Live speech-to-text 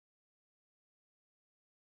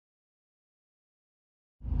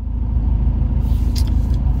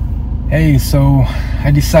Hey, so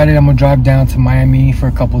I decided I'm gonna drive down to Miami for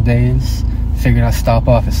a couple days. Figured I'd stop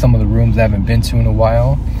off at some of the rooms I haven't been to in a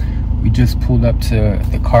while. We just pulled up to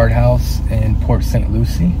the Card House in Port St.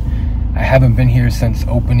 Lucie. I haven't been here since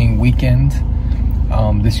opening weekend.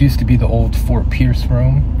 This used to be the old Fort Pierce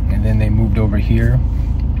room, and then they moved over here.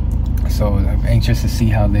 So I'm anxious to see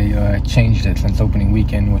how they changed it since opening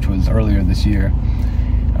weekend, which was earlier this year.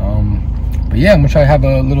 But yeah, I'm gonna try to have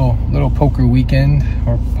a little poker weekend,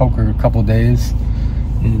 or poker couple days,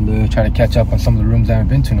 and try to catch up on some of the rooms I haven't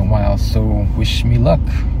been to in a while. So wish me luck.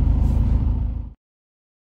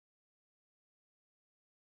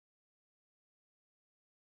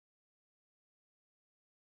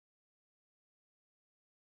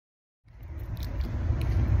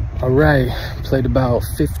 All right, played about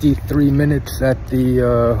 53 minutes at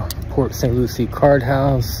the Port St. Lucie Card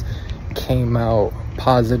House. Came out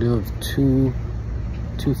positive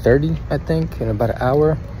 230, I think, in about an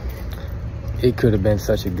hour. It could have been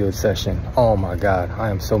such a good session. Oh my God, I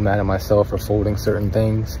am so mad at myself for folding certain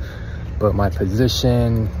things, but my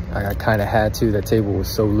position, I kind of had to. That table was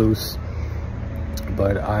so loose,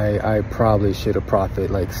 but I probably should have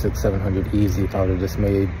profited like 600-700 easy if I would have just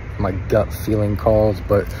made my gut feeling calls,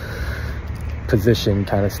 but position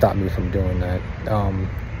kind of stopped me from doing that.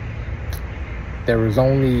 There was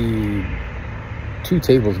only 2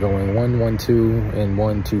 tables going, 1-1-2 and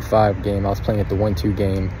 1-2-5 game. I was playing at the 1-2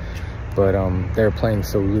 game, but they were playing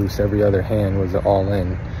so loose. Every other hand was all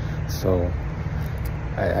in, so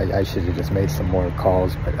I should have just made some more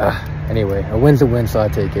calls. But anyway, a win's a win, so I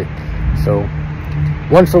take it. So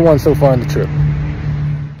 1 for 1 so far on the trip.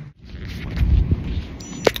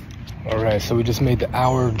 All right, so we just made the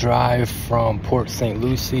hour drive from Port St.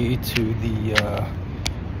 Lucie to the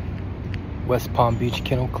West Palm Beach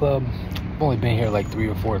Kennel Club. I've only been here like 3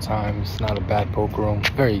 or 4 times. Not a bad poker room.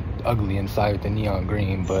 Very ugly inside with the neon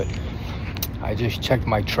green, but I just checked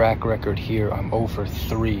my track record here. I'm 0 for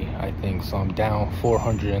 3, I think, so I'm down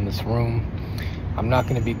 400 in this room. I'm not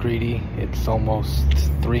going to be greedy. It's almost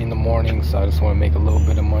 3 in the morning, so I just want to make a little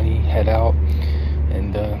bit of money, head out,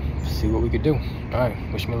 and see what we could do. All right,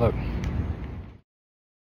 wish me luck.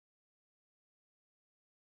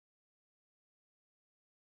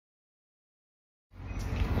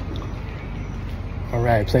 All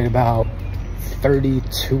right, played about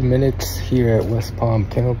 32 minutes here at West Palm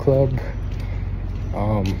Kennel Club.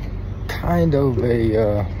 Kind of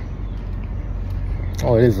a,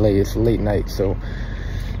 oh, it is late, it's a late night, so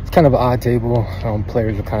it's kind of an odd table.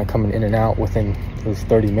 Players are kind of coming in and out within those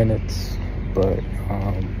 30 minutes, but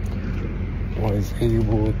was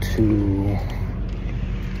able to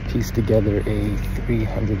piece together a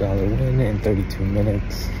 $300 win in 32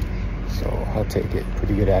 minutes, so I'll take it.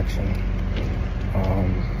 Pretty good action.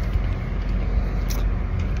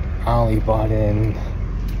 I only bought in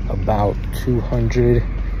about 200,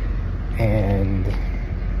 and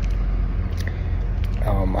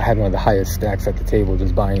I had one of the highest stacks at the table,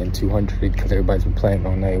 just buying in 200 because everybody's been playing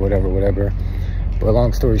all night, whatever. But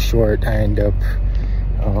long story short, I end up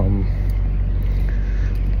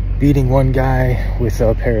beating one guy with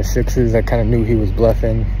a pair of 6s. I kind of knew he was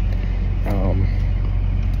bluffing.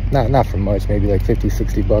 Not for much, maybe like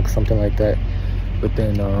 50-60 bucks, something like that. But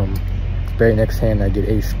then very next hand I get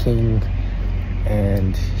ace king,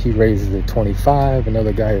 and he raises it 25.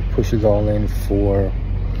 Another guy pushes all in for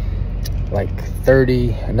like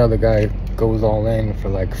 30. Another guy goes all in for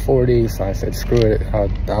like 40. So I said, screw it,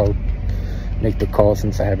 I'll make the call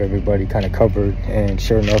since I have everybody kind of covered. And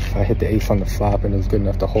sure enough, I hit the ace on the flop, and it was good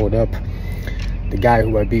enough to hold up. The guy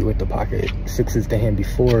who I beat with the pocket 6s the hand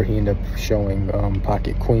before, he ended up showing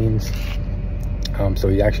pocket queens. So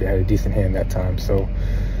he actually had a decent hand that time, so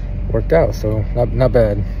worked out. So not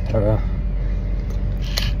bad.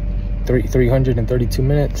 332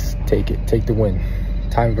 minutes. Take it. Take the win.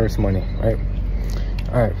 Time versus money, right?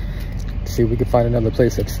 All right. See if we can find another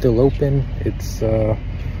place that's still open. It's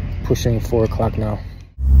pushing 4 o'clock now.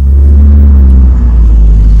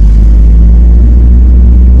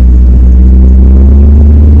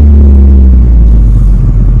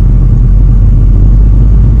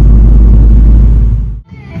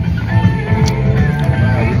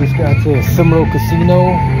 To Seminole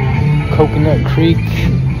Casino, Coconut Creek.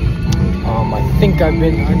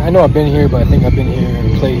 I know I've been here, but I think I've been here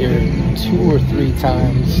and played here 2 or 3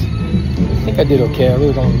 times. I think I did okay. I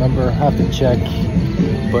really don't remember. I have to check.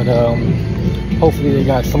 But hopefully they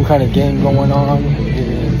got some kind of game going on. It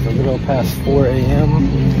is a little past 4 a.m.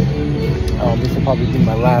 This will probably be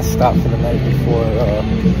my last stop for the night before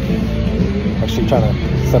actually trying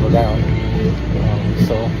to settle down.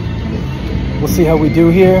 So we'll see how we do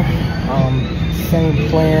here. same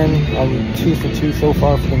plan. I'm 2 for 2 so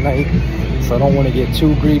far for the night, so I don't want to get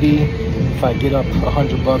too greedy. If I get up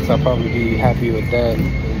 $100, I'll probably be happy with that.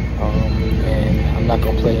 And I'm not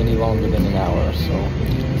gonna play any longer than an hour, so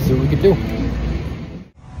let's see what we can do.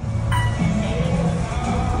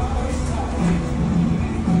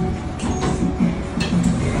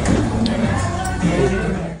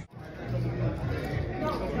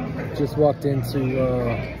 Just walked into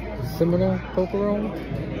Seminole Poker Room.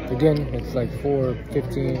 Again, it's like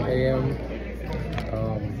 4:15 a.m.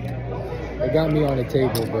 They got me on a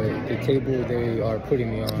table, but the table they are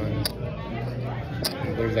putting me on,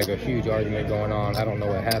 there's like a huge argument going on. I don't know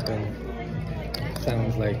what happened.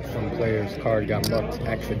 Sounds like some player's card got mucked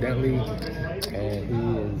accidentally, and he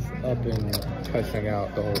is up and cussing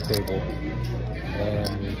out the whole table.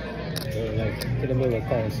 And they're like in the middle of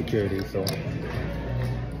calling security, so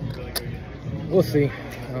we'll see.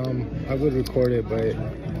 I would record it, but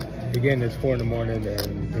again, it's 4 in the morning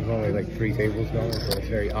and there's only like 3 tables going, so it's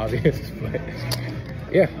very obvious. But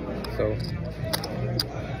yeah, so let's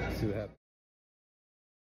see what happens.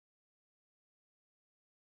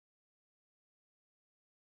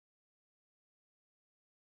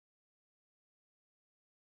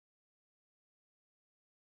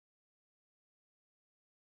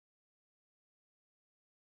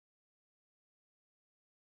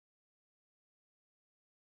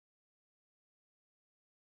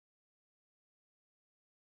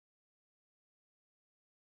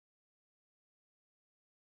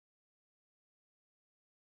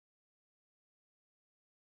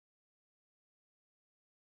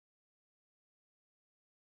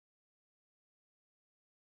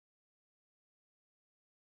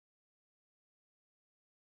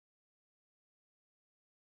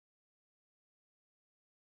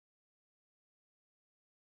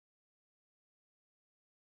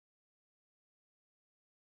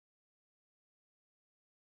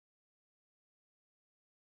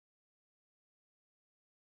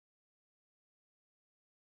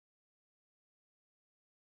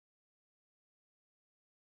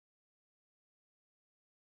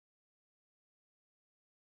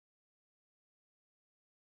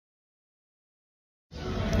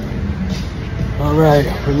 All right,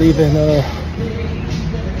 we're leaving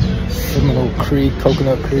Seminole Creek,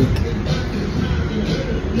 Coconut Creek.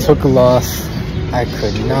 Took a loss. I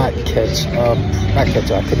could not catch up. I could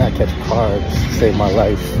not catch cards to save my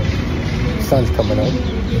life. Sun's coming up.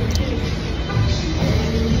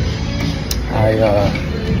 I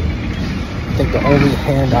think the only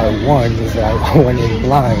hand I won is that I went in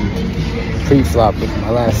blind pre-flop with my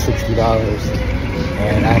last $60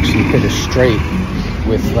 and actually hit a straight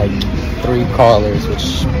with like 3 callers,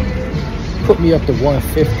 which put me up to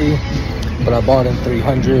 150, but I bought in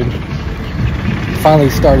 300. Finally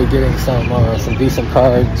started getting some decent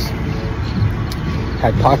cards.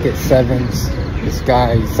 Had pocket 7s. This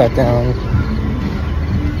guy sat down.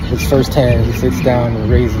 His first hand, he sits down and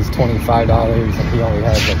raises $25, and he only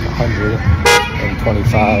has like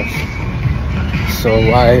 125. So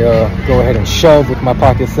I go ahead and shove with my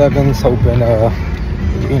pocket 7s, hoping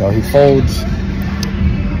you know, he folds.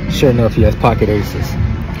 Sure enough, he has pocket aces.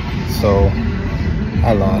 So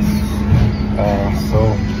I lost.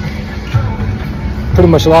 So pretty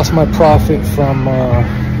much lost my profit from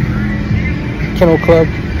Kennel Club,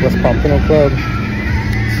 West Palm Kennel Club.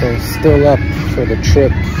 So still up for the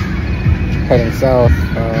trip, heading south,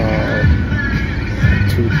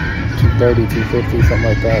 230, 250, something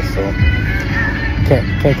like that. So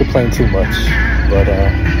can't complain too much, but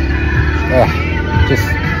just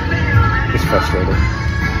frustrated.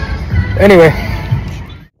 Anyway.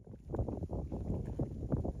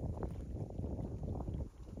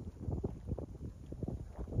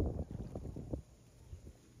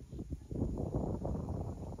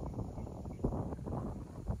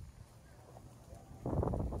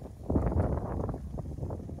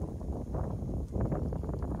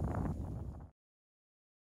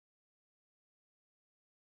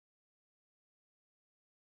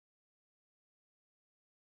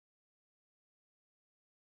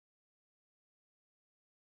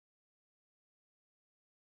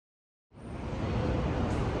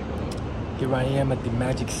 Here I am at the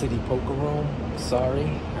Magic City Poker Room.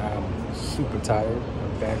 Sorry, I'm super tired.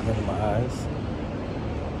 I'm battling in my eyes.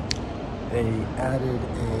 They added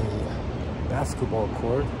a basketball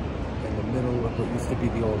court in the middle of what used to be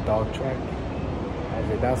the old dog track. As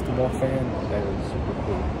a basketball fan, that is super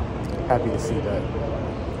cool. Happy to see that.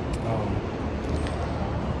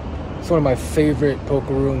 It's one of my favorite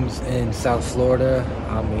poker rooms in South Florida.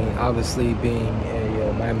 I mean, obviously being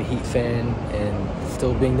a Miami Heat fan and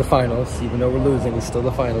still being the finals, even though we're losing, it's still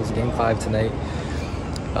the finals, game 5 tonight.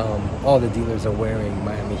 All the dealers are wearing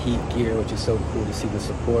Miami Heat gear, which is so cool to see the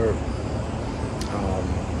support.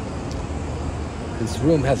 This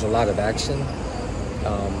room has a lot of action.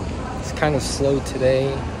 It's kind of slow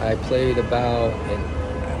today. I played about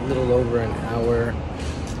a little over an hour.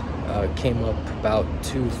 Came up about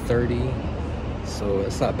 2:30, so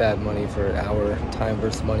it's not bad money for an hour. Time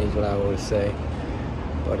versus money is what I always say.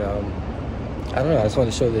 But I don't know, I just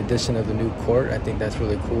wanted to show the addition of the new court. I think that's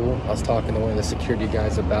really cool. I was talking to one of the security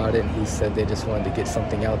guys about it, and he said they just wanted to get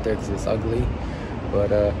something out there because it's ugly.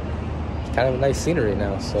 But it's kind of a nice scenery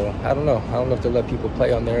now, so I don't know. I don't know if they'll let people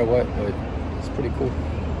play on there or what, but it's pretty cool.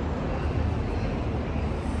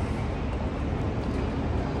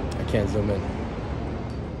 I can't zoom in.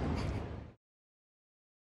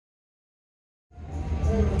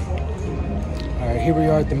 Alright, here we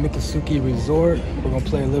are at the Miccosukee Resort. We're gonna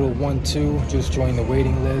play a little 1-2, just join the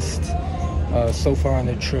waiting list. So far on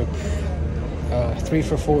the trip, 3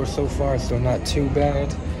 for 4 so far, so not too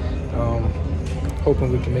bad.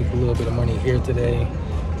 Hoping we can make a little bit of money here today.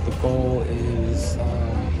 The goal is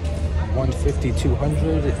 150,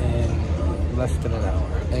 200 in less than an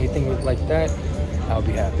hour. Anything like that, I'll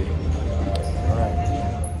be happy. All right.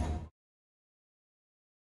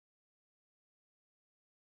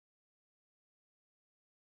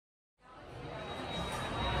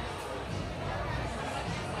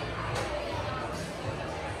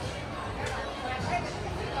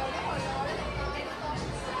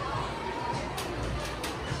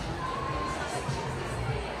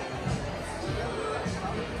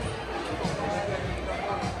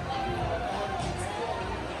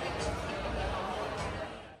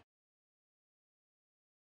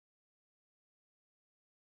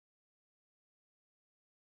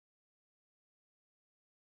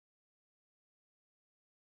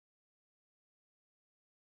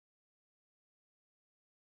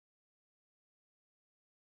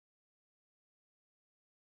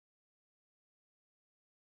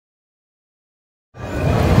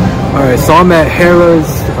 Alright, so I'm at Harrah's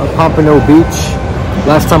Pompano Beach.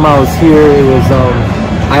 Last time I was here, it was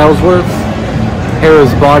Islesworth.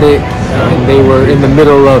 Harrah's bought it, and they were in the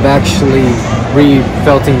middle of actually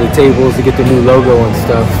refelting the tables to get the new logo and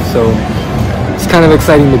stuff. So it's kind of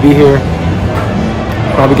exciting to be here.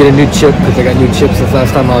 Probably get a new chip because I got new chips since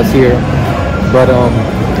last time I was here. But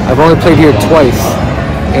I've only played here twice,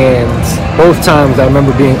 and both times I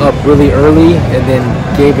remember being up really early and then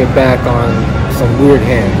gave it back on some weird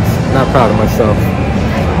hands. Not proud of myself.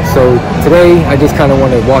 So today I just kind of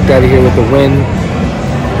want to walk out of here with the win.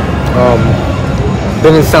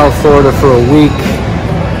 Been in South Florida for a week.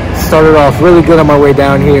 Started off really good on my way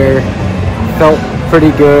down here. Felt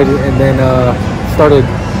pretty good, and then started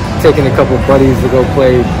taking a couple of buddies to go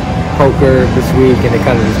play poker this week, and it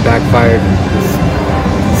kind of just backfired.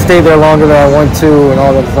 Just stayed there longer than I want to and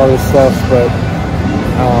all this other stuff, but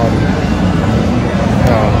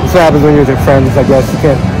this happens when you're with your friends, I guess. You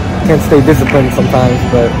can't stay disciplined sometimes,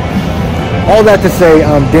 but all that to say,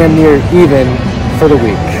 I'm damn near even for the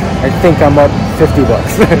week. I think I'm up 50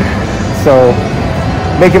 bucks. So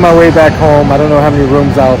making my way back home. I don't know how many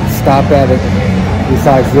rooms I'll stop at it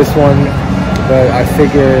besides this one, but I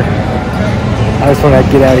figure I just want to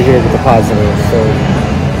get out of here with the positive. So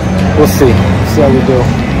we'll see how we do.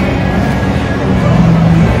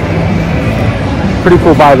 Pretty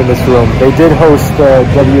cool vibe in this room. They did host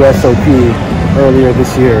WSOP earlier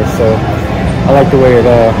this year, so I like the way it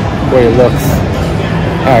looks.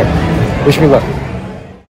 All right, wish me luck.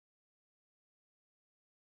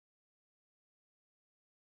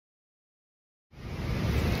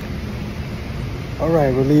 All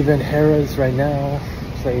right, we're leaving Harrah's right now.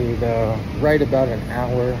 Played right about an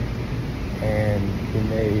hour, and we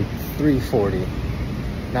made $340.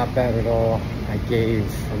 Not bad at all. I gave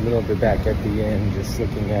a little bit back at the end, just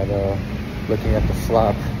looking at the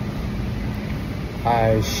flop.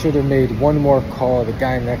 I should have made one more call. The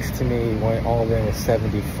guy next to me went all in with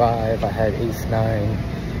 75. I had ace-9.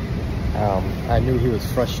 I knew he was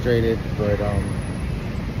frustrated, but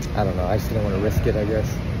I don't know. I just didn't want to risk it, I guess.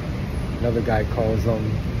 Another guy calls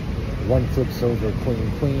him. One flips over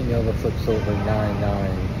queen-queen, the other flips over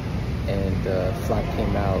 9-9, and flop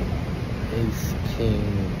came out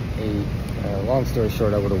ace-king-8. Long story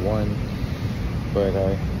short, I would have won, but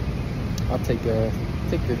I'll take the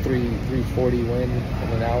 340 win in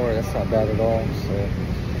an hour. That's not bad at all. So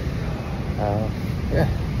yeah,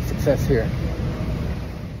 success here.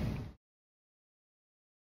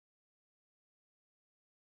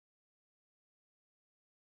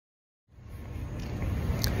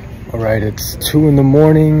 All right, it's 2 in the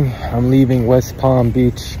morning. I'm leaving West Palm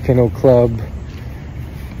Beach Kennel Club.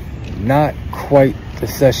 Not quite the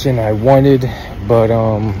session I wanted, but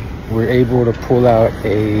we're able to pull out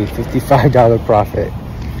a $55 profit.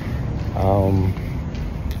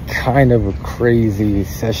 Kind of a crazy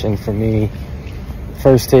session for me.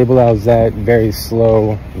 First table I was at, very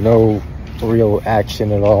slow, no real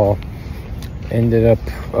action at all. Ended up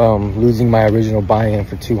losing my original buy-in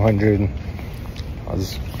for 200. I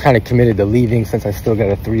was kind of committed to leaving since I still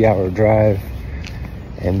got a 3-hour drive,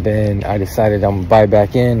 and then I decided I'm gonna buy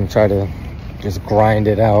back in and try to just grind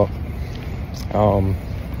it out.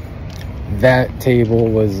 That table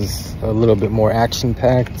was a little bit more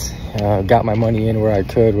action-packed. Got my money in where I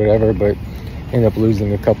could, whatever, but ended up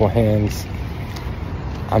losing a couple hands.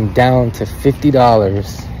 I'm down to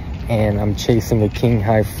 $50 and I'm chasing a king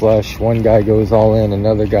high flush. One guy goes all in,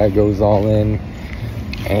 another guy goes all in,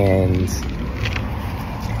 and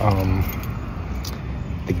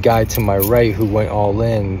the guy to my right who went all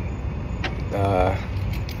in,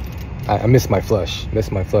 I missed my flush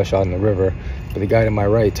out in the river, but the guy to my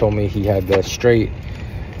right told me he had the straight,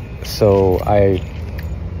 so I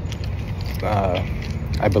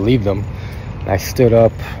believed him. I stood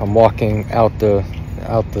up. I'm walking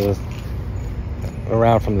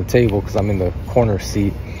around from the table because I'm in the corner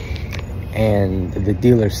seat, and the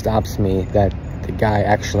dealer stops me that the guy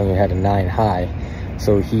actually had a 9 high,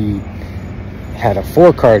 so he had a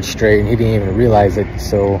 4-card straight and he didn't even realize it,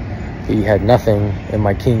 so he had nothing, and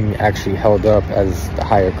my king actually held up as the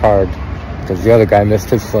higher card because the other guy missed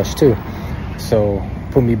his flush too. So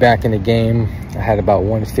put me back in the game. I had about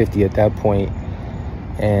 150 at that point,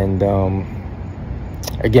 and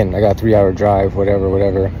again, I got a 3-hour drive,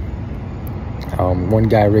 whatever. One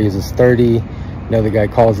guy raises 30, another guy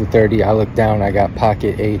calls the 30. I look down, I got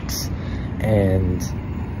pocket 8s, and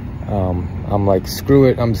I'm like, screw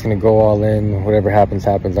it, I'm just gonna go all in. Whatever happens,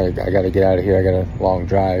 happens. I gotta get out of here. I got a long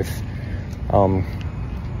drive.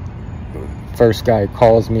 First guy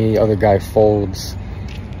calls me, other guy folds,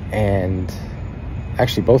 and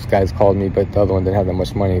actually both guys called me, but the other one didn't have that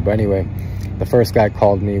much money. But anyway, the first guy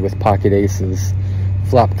called me with pocket aces.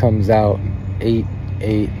 Flop comes out 8,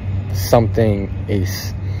 8, something,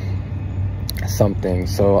 ace, something.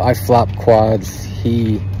 So I flopped quads.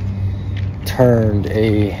 He turned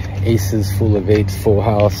a aces full of 8s, full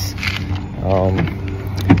house.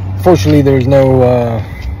 Fortunately, there's no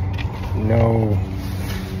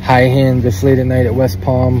high hand this late at night at West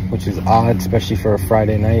Palm, which is odd, especially for a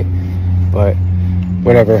Friday night. But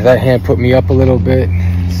whatever, that hand put me up a little bit,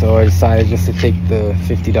 so I decided just to take the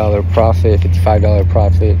 $50 profit, $55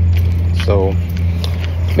 profit. So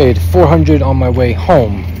made $400 on my way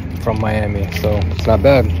home from Miami, so it's not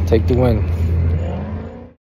bad. Take the win.